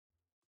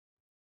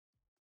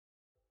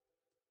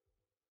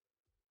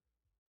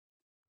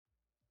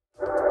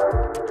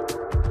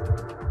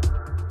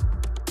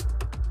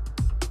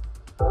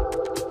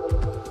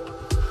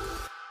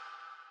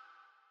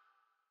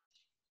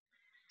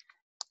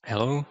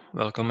Hello,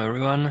 welcome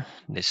everyone.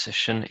 This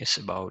session is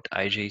about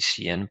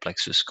IJC and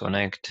Plexus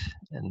Connect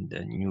and the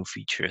new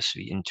features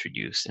we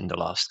introduced in the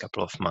last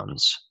couple of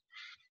months.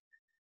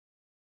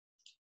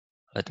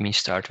 Let me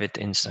start with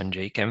Instant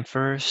JChem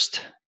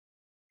first.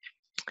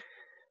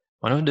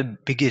 One of the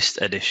biggest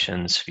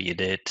additions we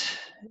did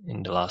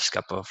in the last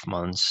couple of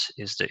months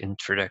is the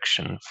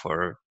introduction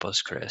for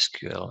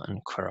PostgreSQL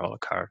and Choral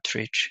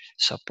cartridge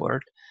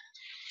support.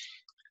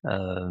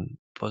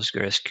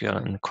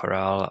 PostgreSQL and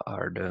Choral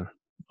are the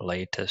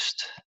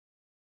latest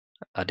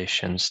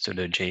additions to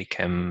the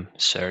JChem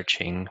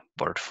searching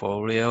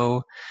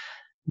portfolio.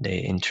 They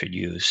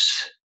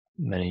introduce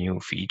many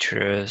new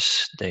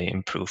features, they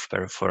improve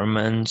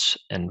performance,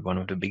 and one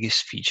of the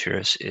biggest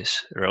features is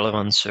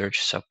relevant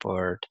search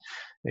support,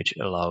 which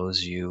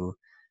allows you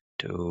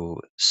to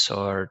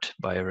sort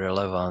by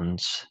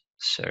relevance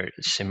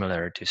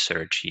similar to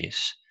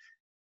searches.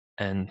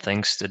 And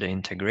thanks to the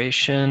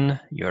integration,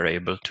 you're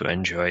able to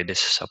enjoy this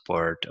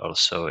support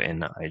also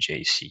in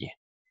IJC.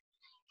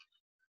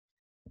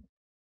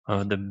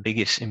 One of the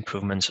biggest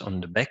improvements on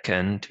the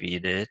backend we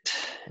did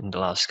in the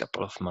last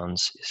couple of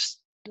months is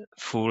the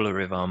full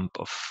revamp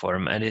of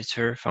form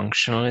editor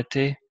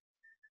functionality.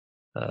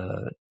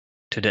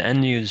 To the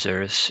end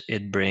users,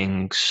 it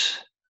brings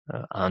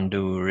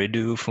undo,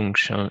 redo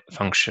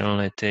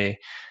functionality,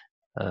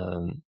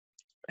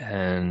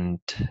 and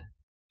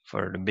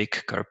for the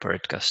big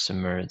corporate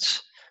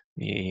customers,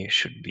 we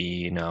should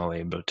be now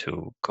able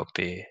to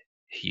copy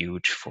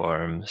huge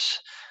forms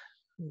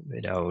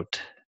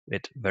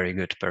with very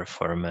good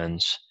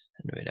performance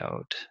and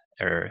without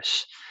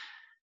errors.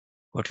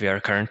 What we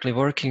are currently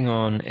working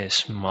on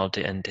is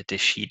multi-entity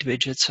sheet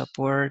widget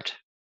support.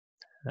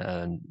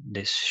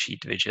 This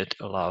sheet widget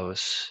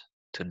allows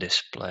to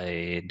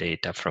display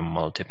data from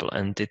multiple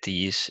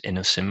entities in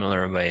a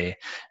similar way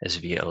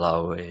as we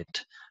allow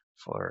it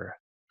for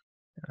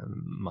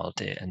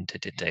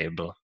multi-entity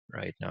table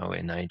right now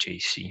in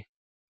IJC.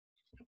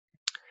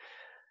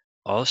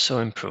 Also,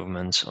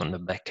 improvements on the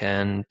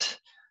backend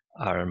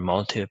are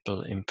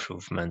multiple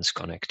improvements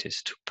connected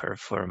to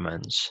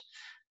performance.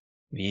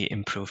 We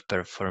improve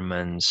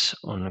performance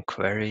on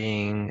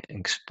querying,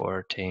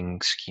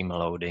 exporting, schema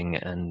loading,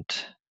 and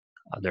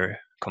other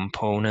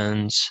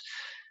components.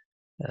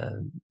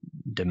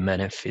 The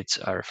benefits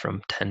are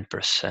from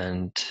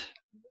 10%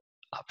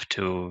 up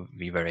to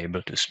we were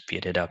able to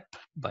speed it up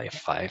by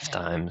 5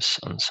 times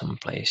on some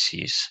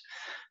places.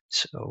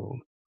 So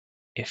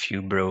if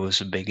you browse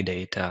big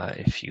data,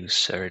 if you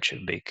search a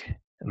big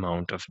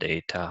amount of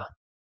data,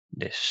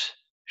 this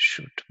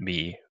should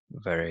be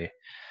very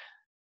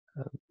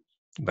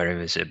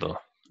visible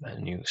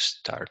when you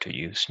start to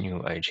use new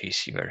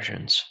IJC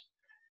versions.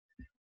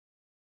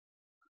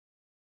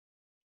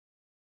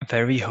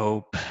 Where we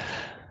hope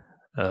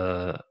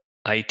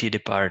IT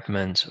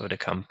departments or the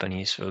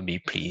companies will be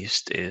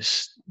pleased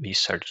is we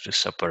started to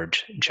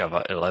support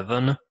Java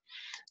 11.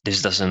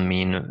 This doesn't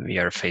mean we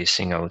are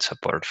phasing out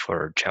support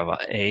for Java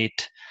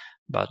 8,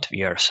 but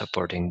we are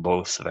supporting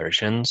both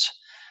versions.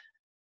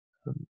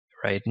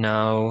 Right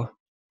now,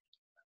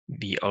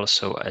 we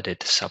also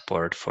added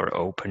support for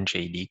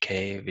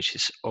OpenJDK, which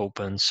is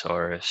open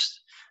source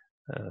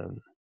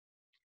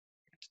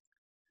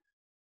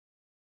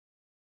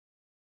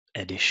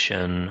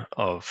edition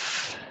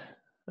of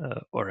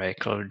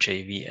Oracle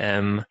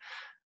JVM.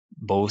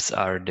 Both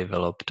are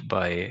developed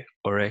by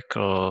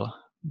Oracle,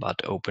 but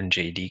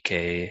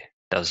OpenJDK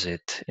does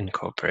it in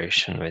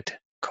cooperation with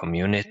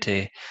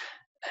community,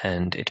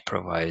 and it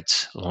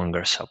provides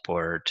longer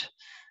support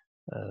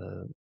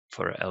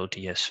for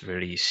LTS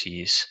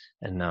releases,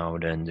 and now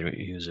then the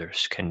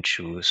users can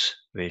choose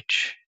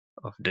which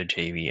of the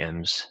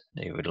JVMs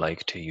they would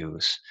like to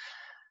use.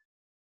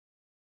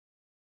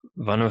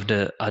 One of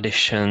the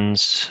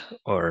additions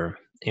or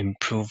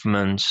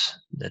improvements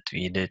that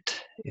we did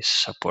is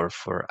support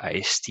for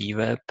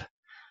IST-Web.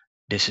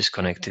 This is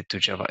connected to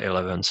Java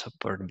 11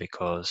 support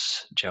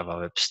because Java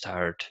Web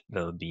Start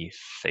will be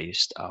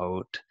phased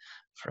out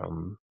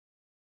from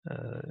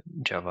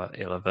Java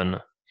 11.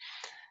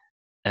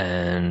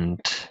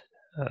 And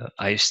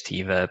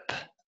IST-Web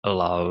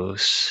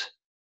allows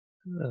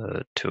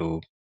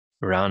to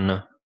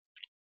run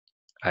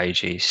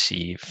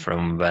IJC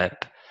from web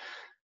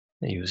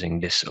using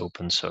this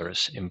open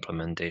source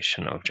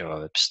implementation of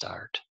Java Web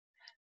Start.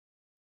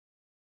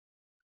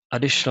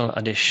 Additional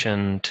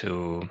addition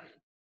to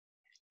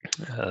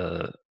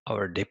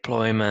our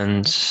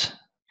deployments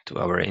to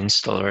our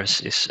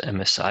installers is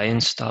MSI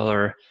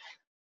installer.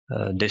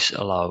 This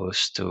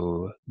allows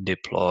to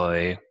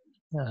deploy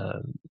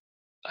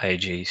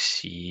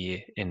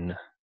IJC in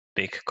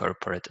big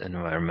corporate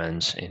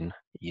environments in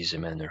easy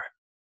manner.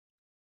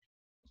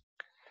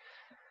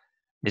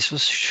 This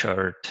was a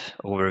short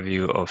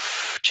overview of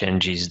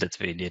changes that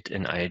we did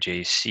in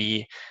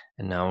IJC,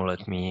 and now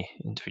let me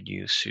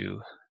introduce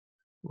you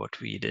what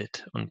we did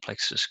on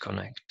Plexus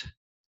Connect.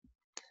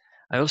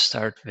 I will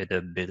start with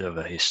a bit of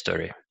a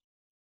history.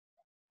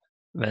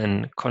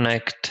 When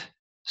Connect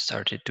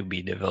started to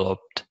be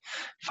developed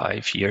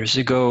 5 years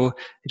ago,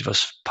 it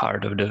was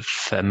part of the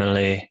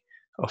family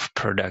of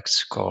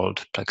products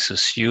called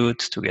Plexus Suite,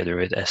 together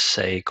with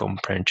assay,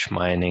 branch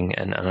mining,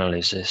 and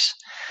analysis.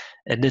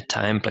 At the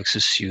time,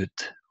 Plexus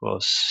Suite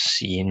was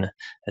seen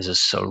as a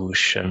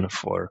solution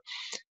for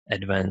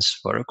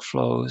advanced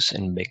workflows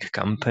in big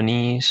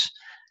companies,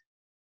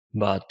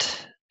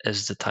 but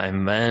as the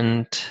time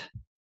went,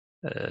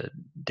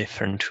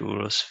 different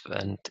tools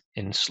went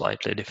in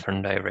slightly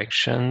different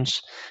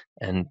directions,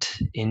 and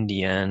in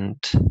the end,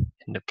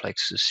 in the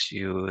Plexus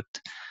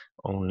Suite,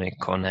 only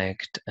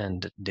Connect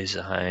and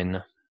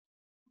Design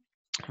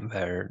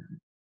were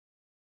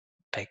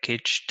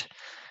packaged,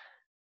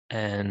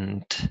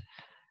 and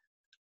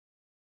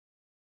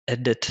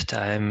at that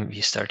time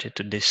we started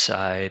to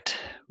decide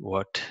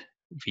what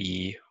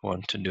we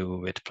want to do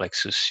with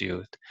Plexus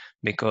Suite,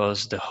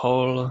 because the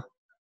whole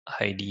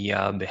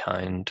idea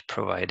behind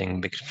providing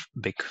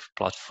big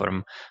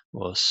platform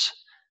was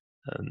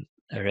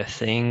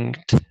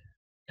rethinked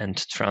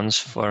and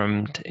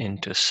transformed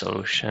into a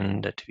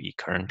solution that we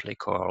currently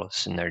call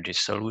Synergy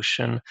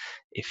Solution.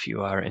 If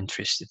you are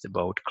interested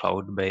about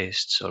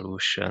cloud-based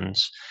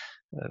solutions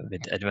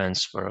with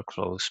advanced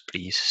workflows,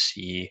 please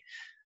see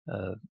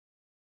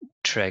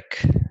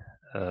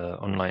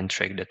online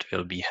track that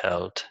will be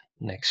held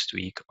next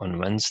week on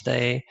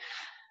Wednesday.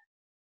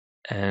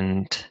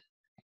 And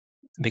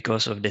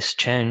because of this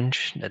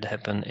change that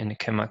happened in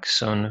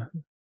ChemAxon,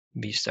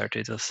 we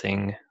started to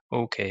think,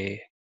 okay,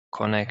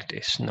 Connect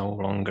is no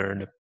longer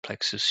the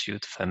Plexus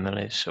Suite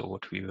family, so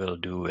what we will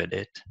do with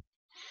it.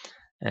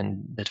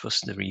 And that was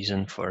the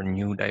reason for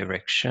new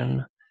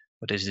direction.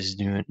 What is this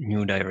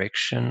new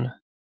direction?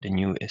 The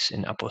new is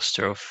in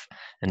apostrophe,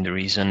 and the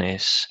reason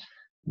is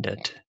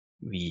that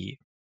we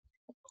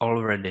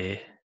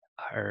already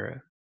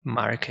are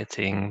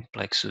marketing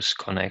Plexus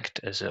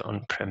Connect as an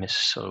on-premise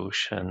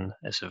solution,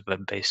 as a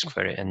web-based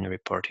query and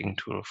reporting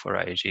tool for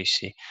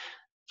IJC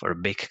for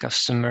big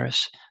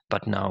customers,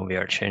 but now we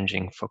are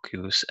changing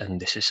focus, and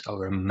this is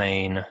our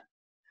main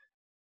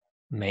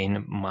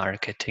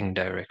marketing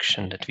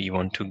direction that we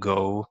want to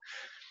go,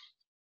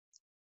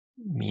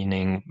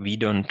 meaning we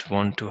don't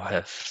want to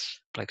have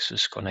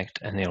Plexus Connect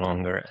any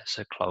longer as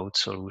a cloud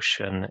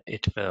solution.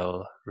 It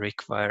will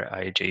require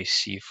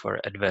IJC for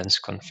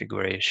advanced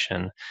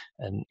configuration,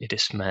 and it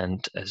is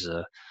meant as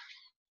a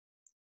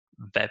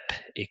web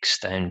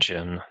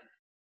extension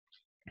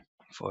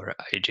for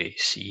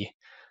IJC.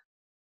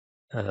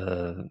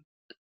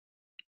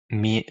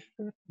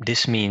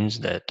 This means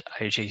that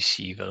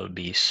IJC will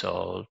be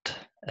sold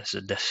as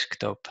a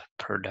desktop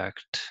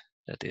product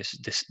that is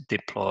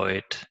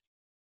deployed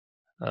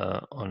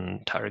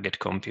on target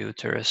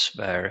computers,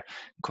 where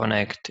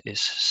Connect is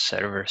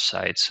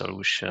server-side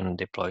solution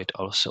deployed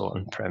also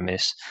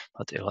on-premise,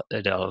 but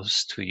it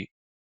allows the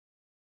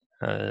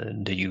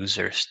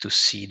users to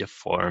see the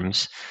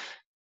forms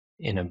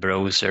in a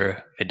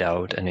browser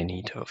without any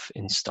need of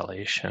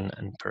installation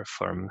and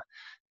perform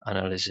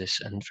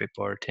analysis and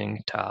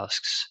reporting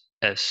tasks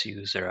as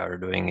users are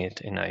doing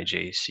it in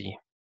IJC.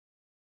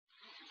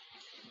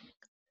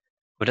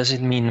 What does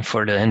it mean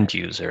for the end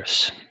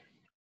users?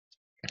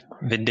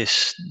 With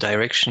this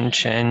direction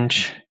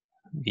change,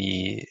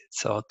 we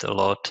thought a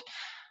lot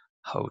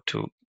how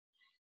to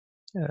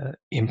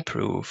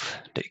improve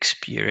the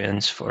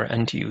experience for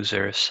end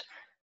users,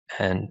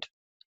 and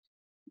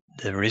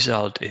the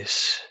result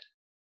is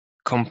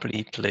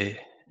completely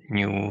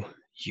new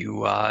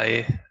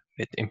UI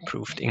with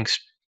improved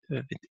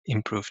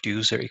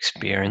user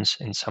experience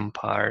in some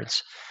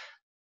parts.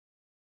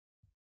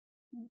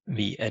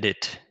 We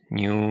added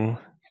new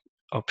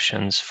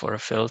options for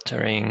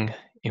filtering,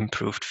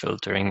 improved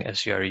filtering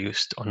as you are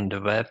used on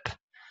the web.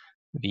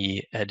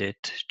 We added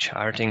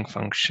charting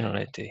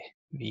functionality.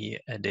 We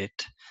added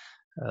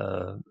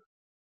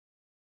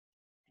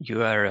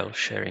URL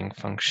sharing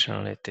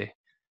functionality,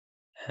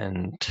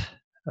 and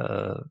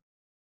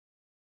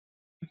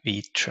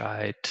we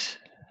tried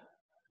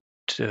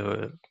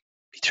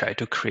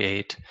to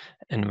create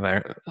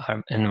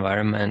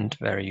environment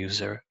where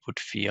user would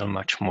feel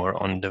much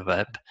more on the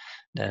web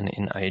than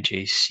in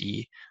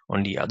IJC.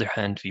 On the other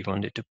hand, we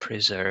wanted to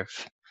preserve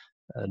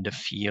the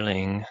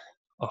feeling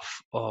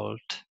of old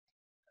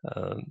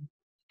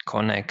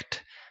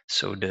Connect,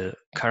 so the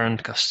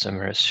current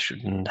customers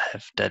shouldn't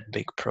have that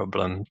big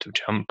problem to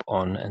jump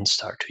on and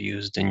start to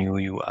use the new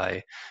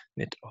UI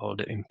with all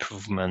the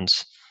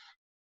improvements,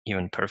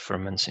 even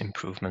performance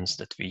improvements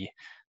that we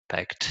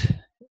packed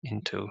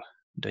into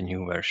the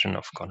new version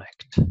of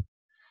Connect.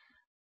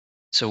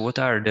 So what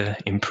are the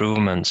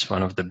improvements?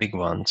 One of the big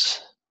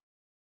ones.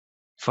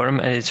 Form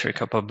editor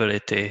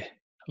capability,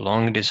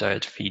 long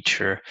desired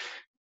feature.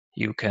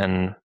 You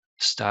can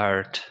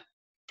start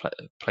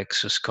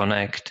Plexus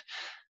Connect,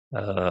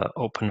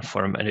 open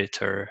form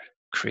editor,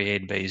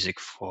 create basic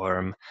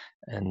form,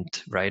 and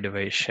right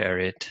away share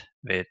it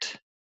with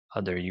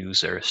other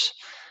users.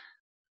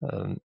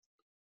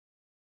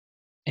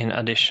 In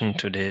addition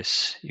to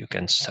this, you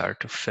can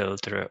start to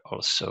filter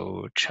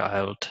also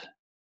child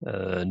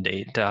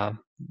data.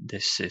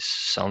 This is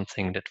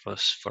something that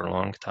was for a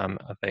long time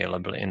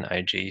available in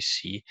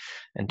IJC,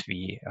 and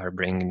we are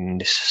bringing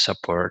this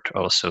support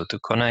also to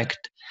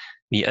Connect.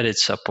 We added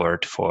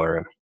support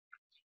for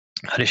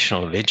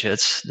additional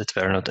widgets that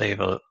were not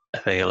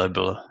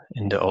available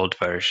in the old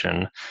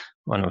version.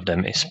 One of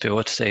them is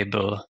pivot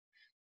table.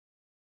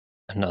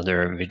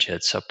 Another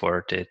widget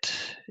supported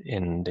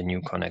in the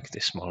new Connect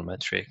is small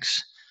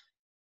metrics.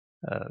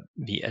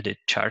 We added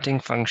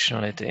charting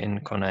functionality in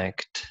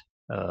Connect.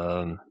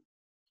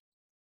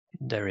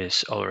 There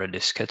is already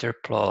scatter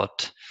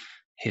plot,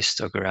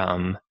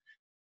 histogram,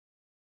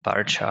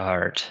 bar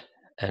chart,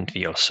 and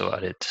we also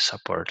added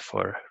support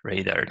for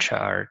radar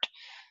chart.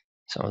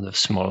 Some of the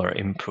smaller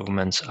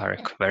improvements are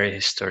query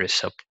history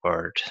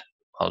support,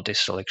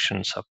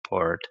 multi-selection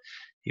support.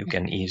 You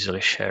can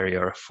easily share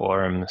your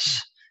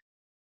forms,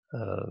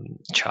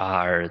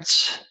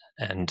 charts,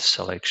 and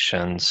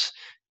selections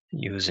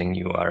using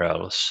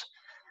URLs.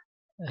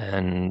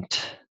 And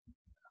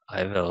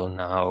I will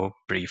now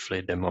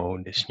briefly demo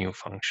these new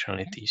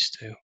functionalities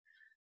too.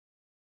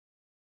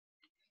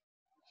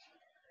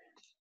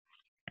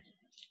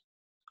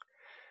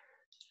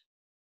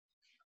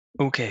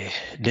 Okay,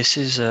 this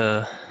is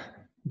a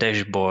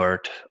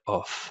dashboard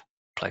of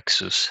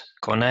Plexus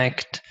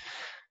Connect.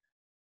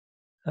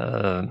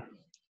 Current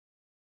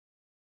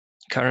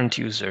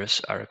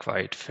users are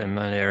quite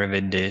familiar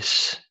with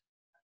this.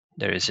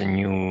 There is a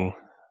new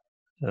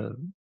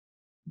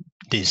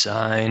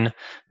design,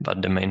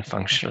 but the main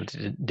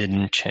functionality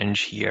didn't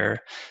change here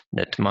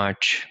that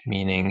much,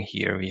 meaning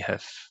here we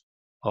have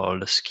all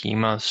the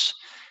schemas.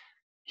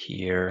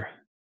 Here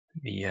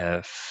we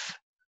have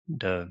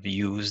the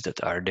views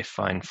that are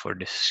defined for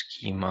the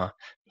schema,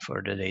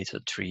 for the data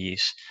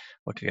trees.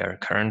 What we are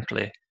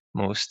currently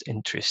most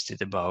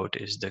interested about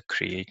is the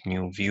Create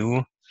New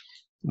View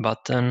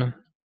button.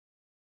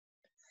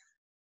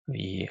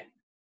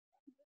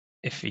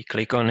 If we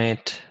click on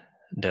it,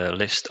 the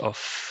list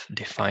of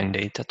defined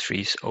data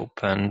trees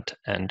opened,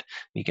 and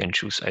we can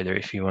choose either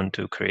if you want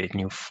to create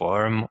new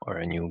form or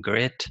a new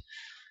grid.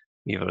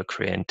 We will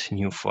create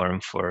new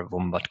form for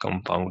Wombat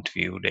compound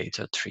view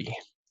data tree.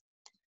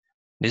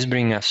 This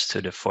brings us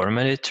to the form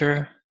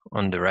editor.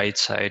 On the right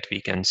side, we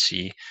can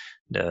see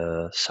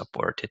the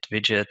supported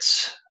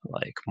widgets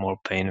like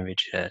MolPane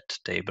widget,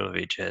 table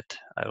widget.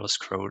 I will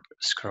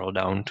scroll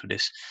down to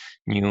this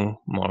new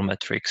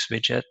MolMetrics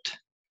widget.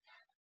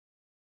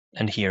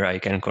 And here I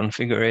can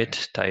configure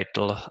it.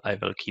 Title, I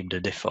will keep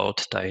the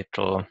default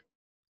title.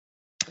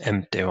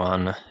 Empty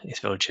one, it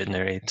will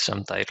generate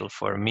some title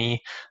for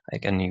me. I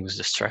can use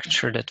the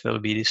structure that will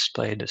be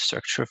displayed, the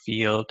structure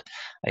field.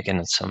 I can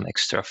add some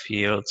extra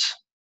fields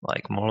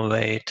like mol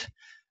weight.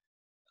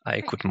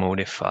 I could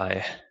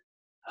modify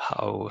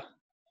how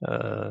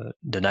the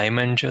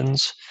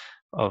dimensions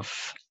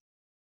of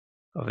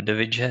the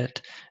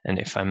widget. And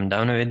if I'm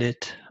done with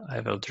it, I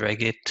will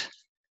drag it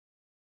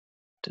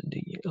to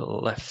the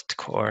left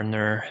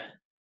corner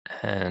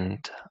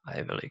and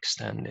I will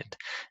extend it.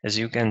 As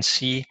you can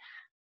see,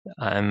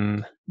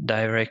 I'm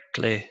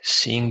directly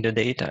seeing the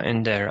data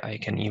in there. I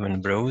can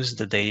even browse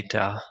the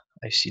data.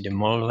 I see the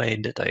mol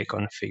weight that I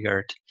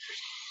configured,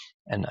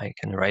 and I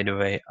can right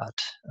away add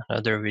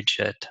another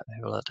widget.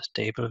 I will add a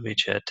table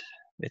widget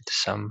with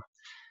some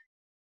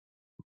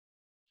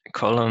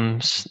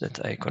columns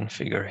that I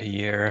configure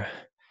here.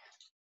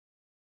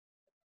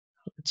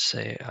 Let's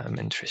say I'm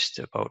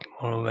interested about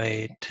mol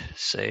weight,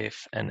 save,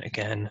 and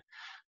again,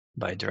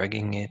 by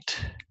dragging it,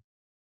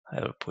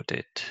 I will put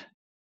it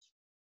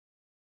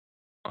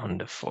on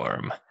the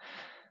form.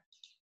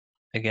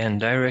 Again,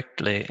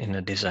 directly in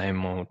the design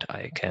mode,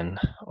 I can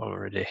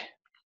already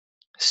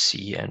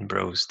see and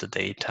browse the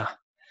data.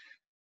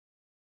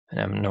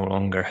 And I'm no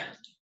longer,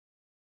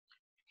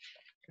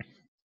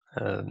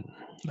 when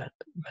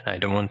I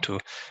don't want to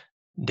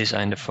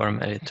design the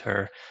form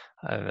editor,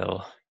 I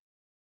will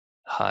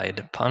hide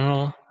the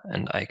panel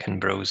and I can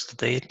browse the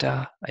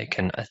data. I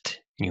can add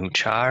new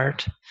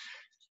chart.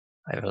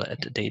 I will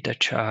add the data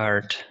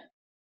chart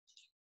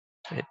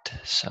with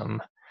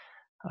some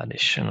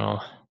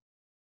additional,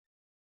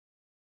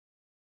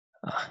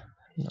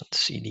 not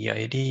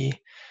CDID.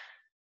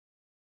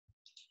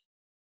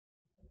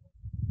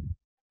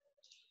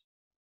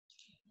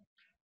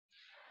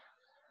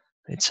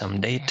 With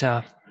some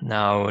data.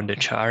 Now the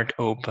chart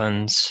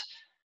opens.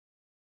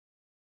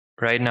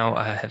 Right now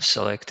I have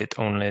selected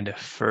only the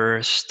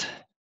first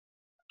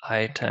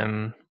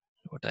item.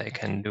 What I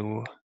can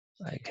do,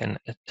 I can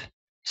add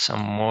some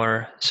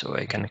more so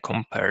I can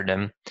compare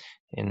them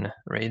in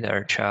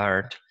radar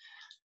chart.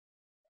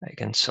 I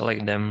can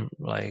select them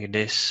like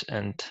this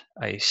and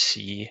I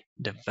see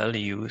the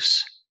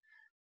values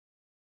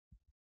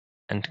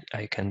and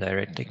I can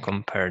directly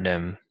compare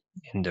them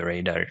in the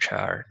radar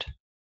chart.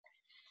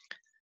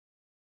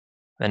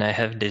 When I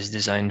have this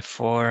design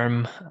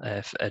form, I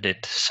have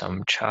added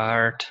some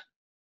chart.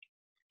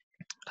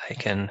 I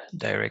can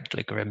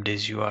directly grab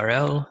this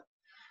URL,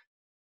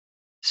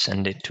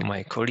 send it to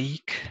my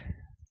colleague.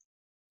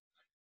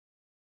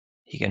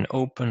 he can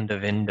open the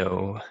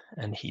window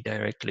and he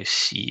directly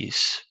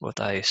sees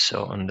what I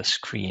saw on the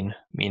screen,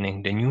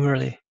 meaning the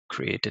newly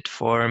created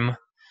form,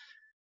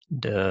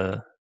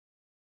 the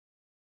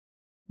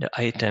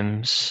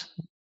items,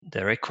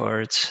 the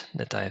records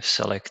that I've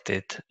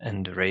selected,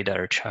 and the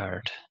radar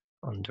chart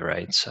on the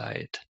right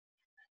side.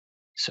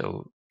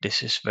 So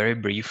this is very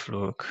brief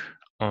look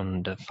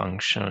on the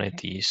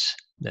functionalities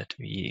that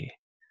we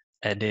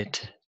added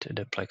to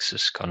the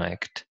Plexus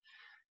Connect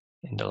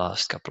in the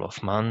last couple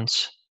of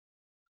months.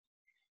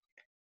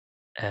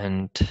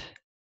 And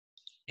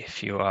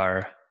if you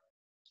are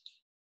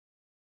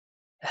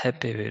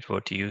happy with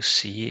what you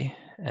see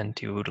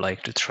and you would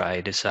like to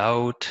try this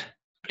out,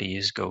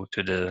 please go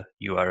to the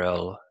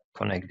URL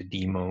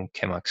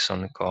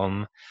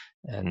connectdemo.chemaxon.com,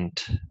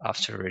 and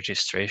after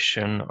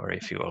registration, or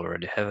if you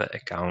already have an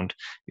account,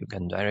 you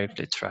can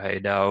directly try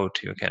it out.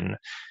 You can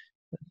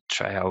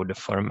try out the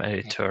form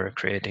editor,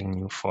 creating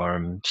new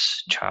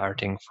forms,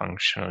 charting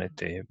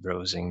functionality,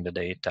 browsing the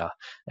data,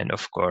 and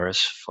of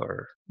course,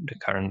 for the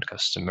current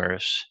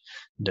customers,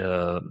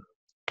 the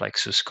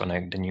Plexus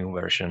Connect, the new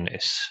version,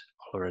 is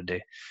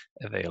already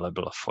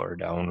available for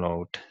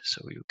download,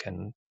 so you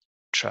can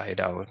try it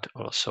out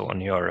also on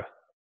your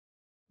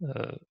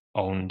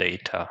own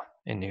data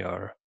in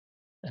your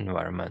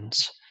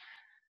environments.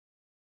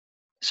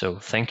 So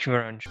thank you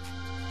very much.